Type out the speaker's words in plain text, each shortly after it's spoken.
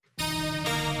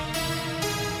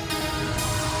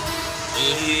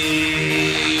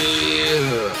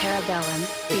Parabellum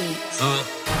beats.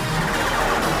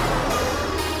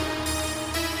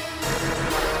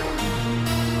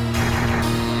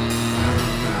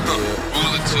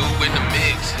 Rule of two in the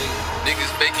mix.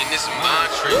 Niggas baking this a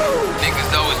mind trick. Niggas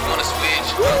always wanna switch.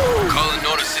 Calling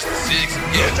order 66.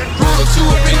 Yeah. Rule of two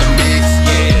up in the mix.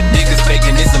 Yeah. Niggas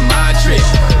baking this a mind trick.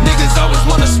 Niggas always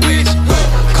wanna switch.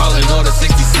 Calling order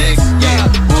 66. Yeah.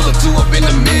 Rule of two up in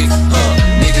the mix.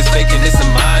 Niggas baking this a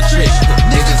mind trick.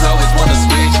 Niggas always wanna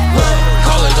switch.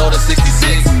 Calling order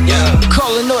 66. Yeah.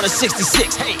 Calling order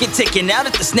 66, get taken out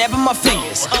at the snap of my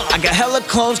fingers. I got hella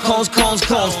clones,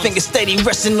 fingers steady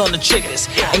resting on the triggers.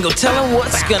 Ain't gon' tellin'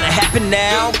 what's gonna happen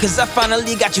now, cause I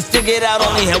finally got you figured out.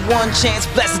 Only had one chance,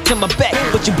 blasted to my back,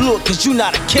 but you blew it cause you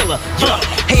not a killer.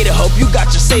 Hater, hope you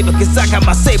got your saber, cause I got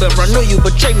my saber. I know you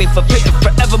betrayed me for paper,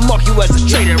 forever mark you as a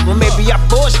traitor. Or maybe I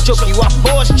force choke you,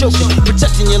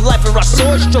 protecting your life or I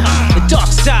sword stroke you. The dark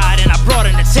side and I brought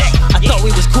an attack. I thought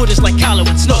we was cool just like Kyte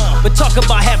and Snow, but talk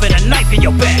about having a knife in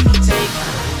your back. Take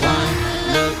one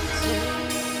look,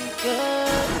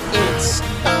 it's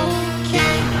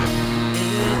okay.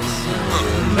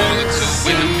 Rule of two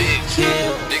in the mix.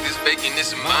 Niggas baking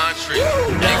this a mind trick.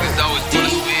 Niggas always wanna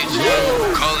switch.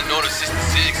 Calling order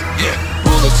 66. Yeah.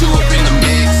 Rule of two up in the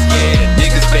mix. Yeah.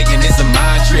 Niggas baking this a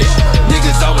mind trick.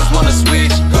 Niggas always wanna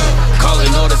switch.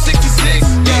 Calling order 66.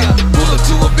 Yeah. Rule of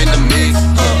two up in the mix.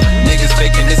 Niggas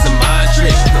baking this a mind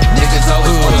trick. Niggas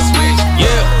always wanna switch.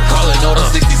 Yeah. Calling order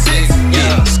 66.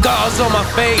 Yeah. Scars on my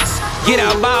face, get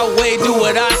out my way, do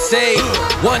what I say.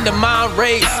 Won the mind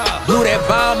race, blew that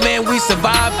bomb, man, we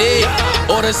survived it.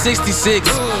 Order 66,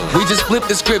 we just flipped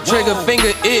the script, trigger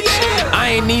finger itch.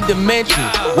 I ain't need to mention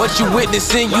what you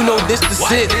witnessing, you know this the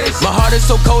sit. My heart is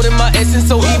so cold and my essence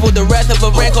so evil. The wrath of a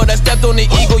rancor that stepped on the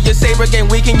eagle. Your saber game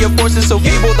weaken, your forces so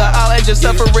feeble. The I'll end your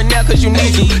suffering now cause you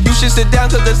need to. You should sit down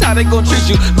cause that's how they gon' treat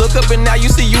you. Look up and now you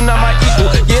see you not my equal.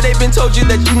 Yeah, they been told you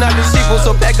that you not the sequel,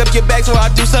 so pack up your bags or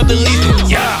I'll do something lethal.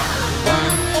 Yeah.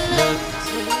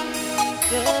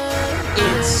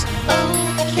 It's